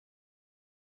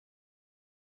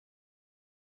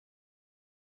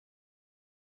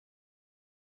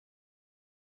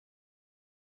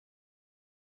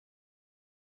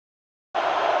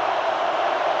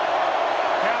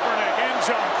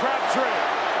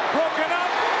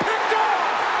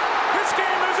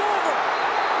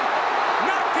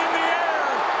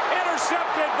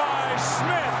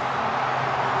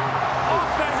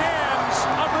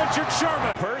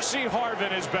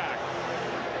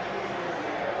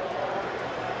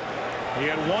He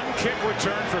had one kick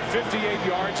return for 58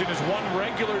 yards in his one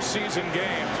regular season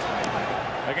game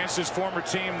against his former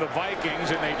team, the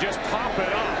Vikings, and they just pop it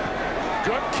up.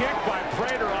 Good kick by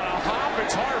Prater on a hop.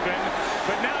 It's Harvin,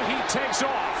 but now he takes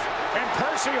off, and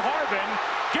Percy Harvin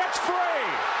gets free.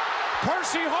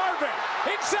 Percy Harvin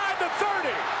inside the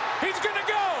 30. He's going to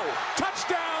go.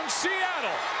 Touchdown,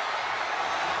 Seattle.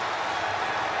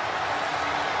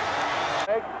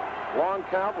 Long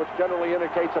count, which generally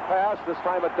indicates a pass. This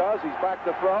time it does. He's back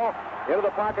to throw. Into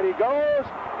the pocket he goes.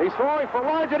 He's throwing for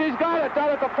large, and he's got it. Down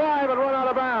at the 5 and run out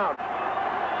of bounds.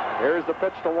 Here's the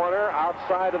pitch to Warner.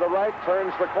 Outside to the right.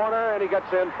 Turns the corner, and he gets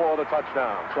in for the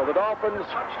touchdown. So the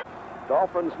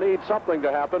Dolphins need something to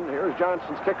happen. Here's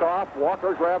Johnson's kickoff.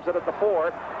 Walker grabs it at the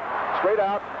 4. Straight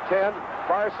out. 10.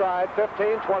 Far side.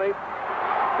 15, 20.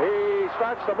 He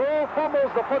starts to move.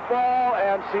 Fumbles the football,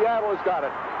 and Seattle has got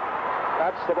it.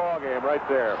 That's the ball game right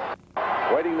there.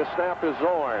 Waiting to snap is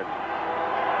Zorn.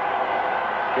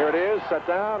 Here it is, set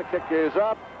down, the kick is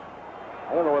up.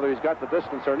 I don't know whether he's got the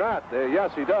distance or not.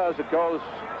 Yes, he does. It goes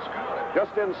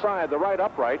just inside the right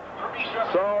upright.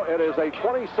 So it is a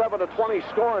 27-20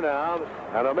 score now,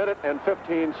 and 1 minute and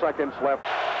 15 seconds left.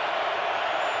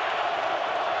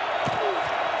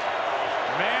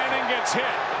 Manning gets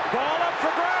hit. Ball up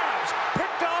for grabs.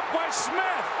 Picked off by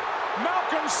Smith.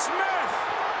 Malcolm Smith.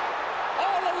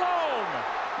 All alone.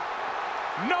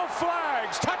 No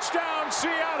flags. Touchdown,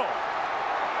 Seattle.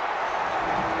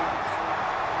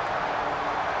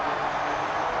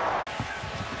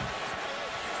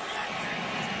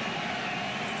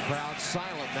 Crowd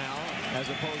silent now, as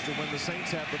opposed to when the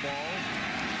Saints have the ball.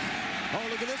 Oh,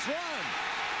 look at this run.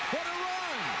 What a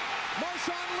run.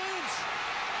 Marshawn Lynch.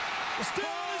 Still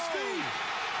on his feet.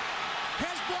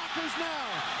 Has blockers now.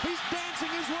 He's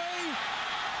dancing his way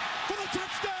for the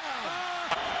touchdown.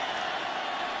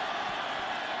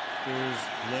 Here's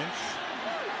Lynch.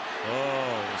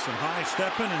 Oh, some high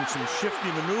stepping and some shifty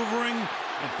maneuvering.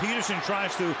 And Peterson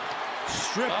tries to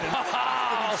strip him.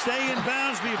 Stay in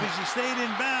bounds, because if he stayed in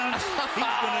bounds, he's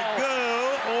going to go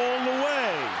all the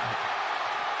way.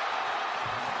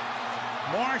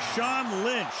 Marshawn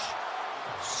Lynch,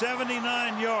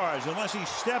 79 yards, unless he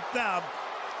stepped out,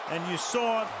 and you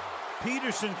saw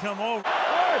Peterson come over.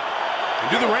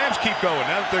 Do the Rams keep going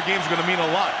now that their game's going to mean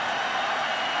a lot?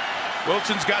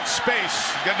 Wilson's got space.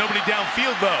 He's got nobody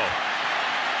downfield, though.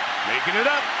 Making it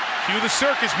up. Cue the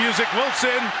circus music.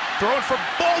 Wilson throwing for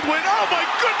Baldwin. Oh, my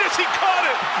goodness, he caught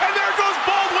it. And there goes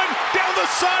Baldwin down the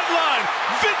sideline.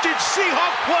 Vintage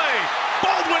Seahawk play.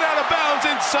 Baldwin out of bounds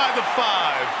inside the 5.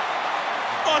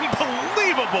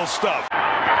 Unbelievable stuff.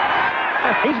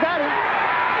 He's got it.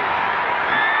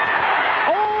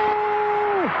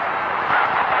 Oh!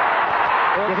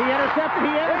 Did he intercept it?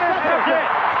 He intercepted it.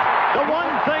 The one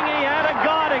thing he had a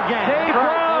God again. Dave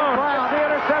Brown. The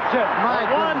interception. The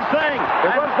one thing.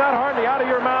 It was not hardly out of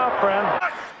your mouth, friend.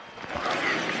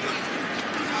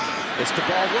 It's to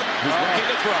Baldwin, who's looking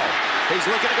to throw. He's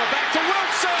looking to go back to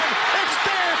Wilson. It's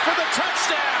there for the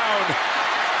touchdown.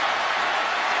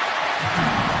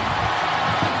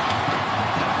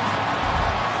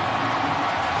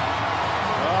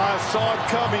 I saw it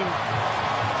coming.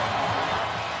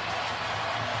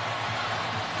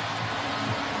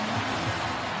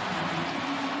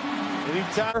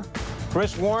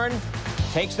 Chris Warren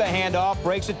takes the handoff,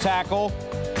 breaks a tackle,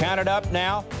 counted up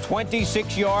now,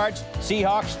 26 yards.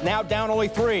 Seahawks now down only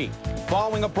 3.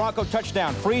 Following a Bronco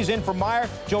touchdown. Freeze in for Meyer.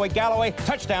 Joey Galloway,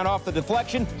 touchdown off the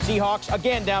deflection. Seahawks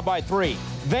again down by 3.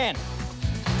 Then,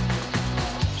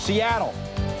 Seattle,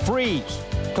 freeze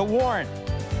to Warren.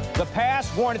 The pass,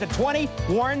 Warren at the 20,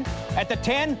 Warren at the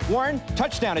 10, Warren,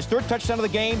 touchdown. His 3rd touchdown of the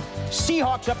game.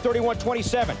 Seahawks up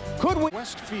 31-27. Could we?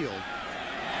 Westfield.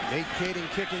 Nate Kading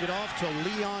kicking it off to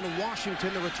Leon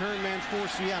Washington, the return man for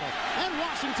Seattle. And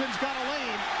Washington's got a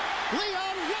lane.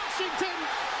 Leon Washington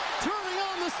turning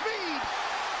on the speed.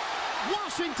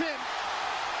 Washington.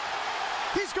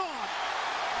 He's gone.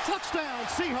 Touchdown,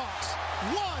 Seahawks.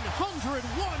 101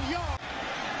 yards.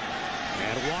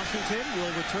 And Washington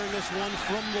will return this one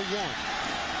from the 1.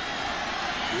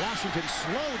 Washington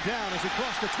slowed down as he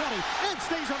crossed the 20 and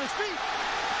stays on his feet.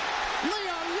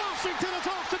 Leon Washington is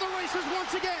off to the races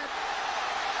once again.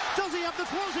 Does he have the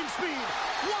closing speed?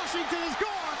 Washington is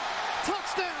gone.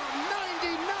 Touchdown,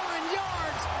 99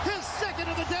 yards, his 2nd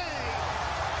of the day.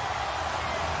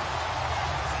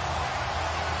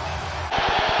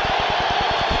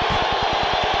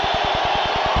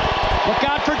 Look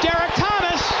out for Derek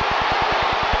Thomas.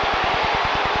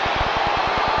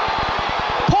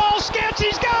 Paul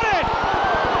Scansey's got it.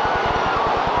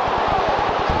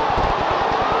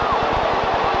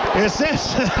 Is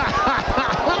this?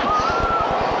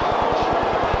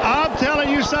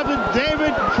 something?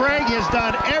 David Craig has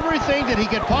done everything that he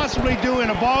could possibly do in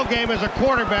a ball game as a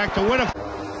quarterback to win a...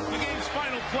 The game's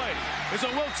final play is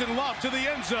a Wilson loft to the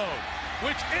end zone,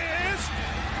 which is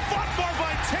fought for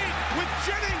by Tate with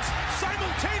Jennings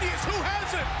simultaneous. Who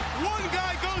has it? One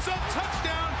guy goes up,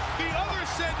 touchdown. The other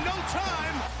said no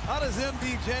time. How does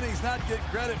MD Jennings not get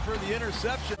credit for the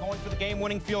interception? Going for the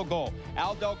game-winning field goal.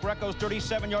 Al Del Greco's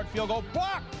 37-yard field goal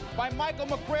blocked by Michael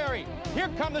McCrary. Here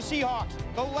come the Seahawks.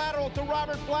 The lateral to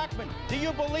Robert Blackman. Do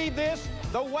you believe this?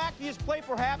 The wackiest play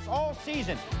perhaps all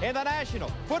season in the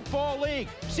National Football League.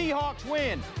 Seahawks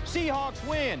win. Seahawks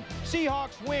win.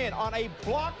 Seahawks win on a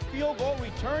blocked field goal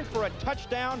return for a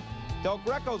touchdown. Del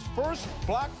Greco's first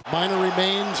block. Minor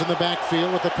remains in the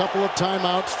backfield with a couple of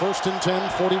timeouts. 1st and 10,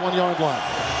 41-yard line.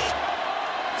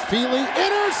 Feely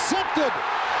intercepted.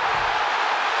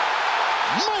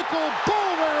 Michael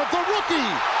Boulware, the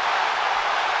rookie.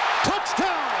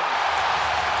 Touchdown.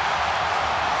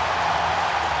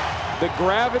 The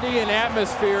gravity and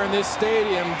atmosphere in this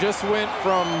stadium just went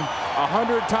from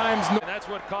 100 times. And that's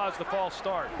what caused the false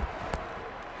start.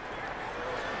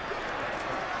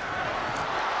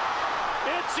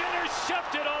 It's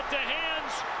intercepted off the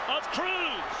hands of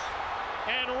Cruz.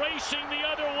 And racing the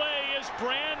other way is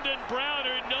Brandon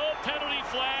Browner. No penalty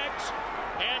flags.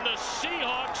 And the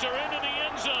Seahawks are into the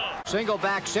end zone. Single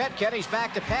back set. Kenny's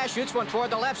back to pass. Shoots one toward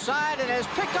the left side and is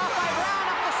picked off by Brown.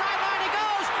 Up the sideline he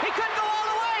goes. He couldn't go all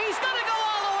the way. He's going to go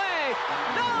all the way.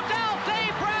 No doubt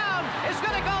Dave Brown is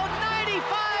going to go 95,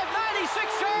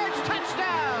 96 yards.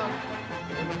 Touchdown.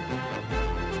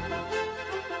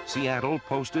 Seattle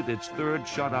posted its 3rd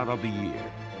shutout of the year,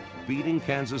 beating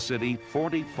Kansas City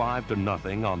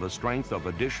 45-0 on the strength of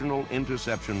additional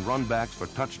interception runbacks for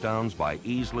touchdowns by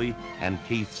Easley and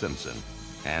Keith Simpson.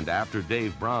 And after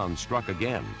Dave Brown struck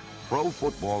again, pro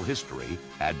football history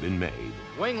had been made.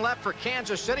 Wing left for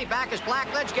Kansas City. Back is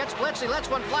Blackledge. Gets blitz. He lets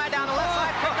one fly down the left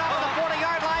side. Picked off at the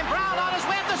 40-yard line. Brown on his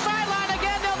way up the sideline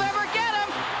again. They'll never get him.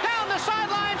 Down the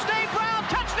sidelines. Dave Brown.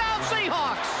 Touchdown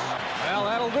Seahawks. Well,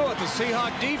 that'll do it. The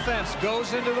Seahawk defense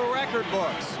goes into the record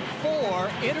books. 4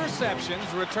 interceptions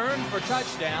returned for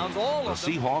touchdowns. All of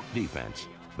them. The Seahawk defense,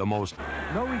 the most.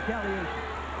 No retaliation.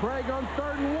 Craig on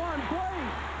 3rd and 1. Play.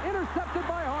 Intercepted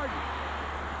by Harden.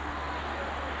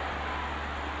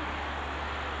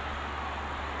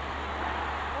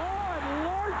 Oh, and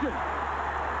Largent.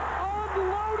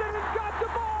 Unloaded and got the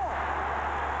ball.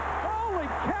 Holy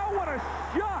cow, what a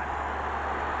shot.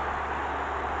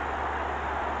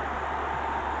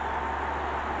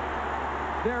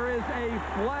 There is a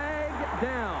flag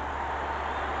down.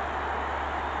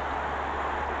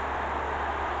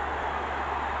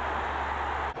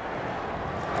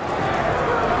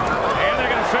 And they're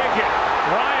going to fake it.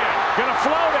 Ryan going to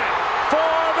float it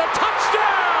for the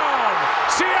touchdown.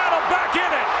 Seattle back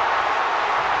in it.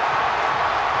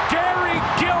 Gary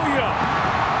Gilliam,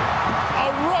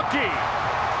 a rookie,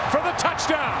 for the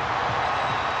touchdown.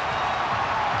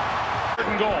 3rd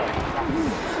and goal.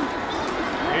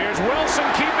 Here's Wilson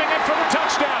keeping it for the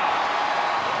touchdown.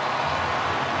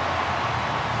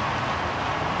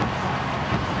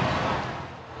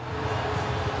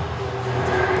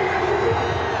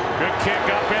 Good kick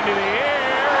up into the air.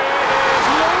 It is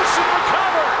loose and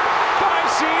recovered by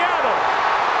Seattle.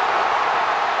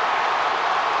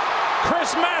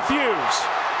 Chris Matthews.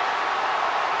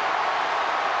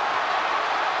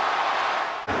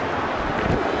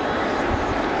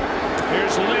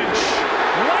 Here's Lynch.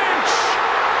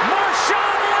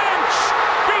 Marshawn Lynch,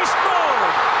 beast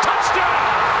mode, touchdown!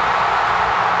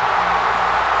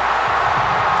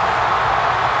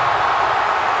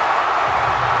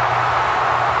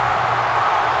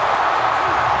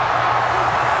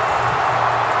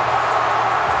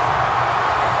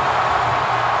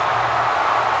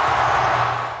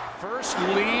 First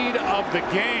lead of the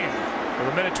game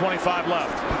with 1:25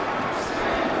 left.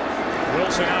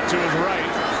 Wilson out to his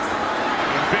right,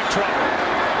 in big trouble.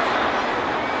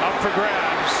 Up for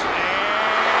grabs,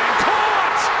 and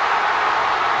caught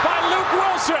by Luke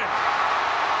Wilson.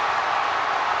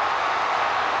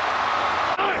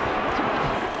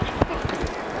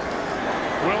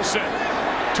 Wilson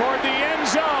toward the end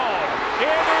zone.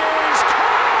 It is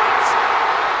caught!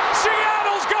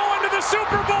 Seattle's going to the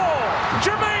Super Bowl.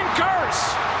 Jermaine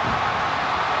Kearse.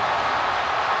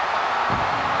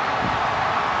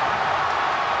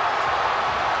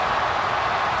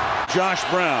 Josh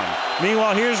Brown.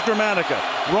 Meanwhile, here's Gramatica.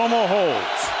 Romo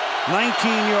holds.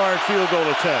 19-yard field goal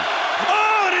attempt.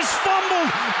 Oh, it is fumbled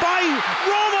by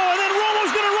Romo, and then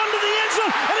Romo's going to run to the end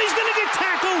zone, and he's going to get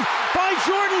tackled by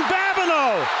Jordan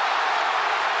Babineau.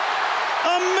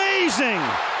 Amazing.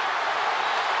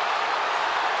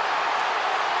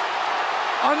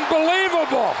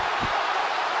 Unbelievable.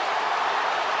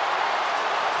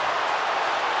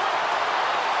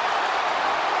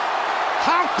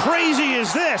 How crazy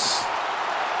is this?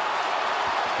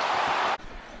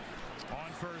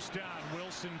 On first down,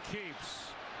 Wilson keeps.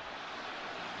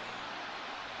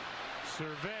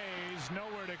 Surveys,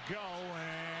 nowhere to go,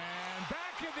 and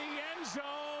back in the end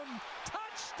zone.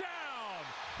 Touchdown!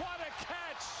 What a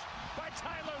catch by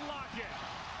Tyler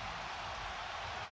Lockett.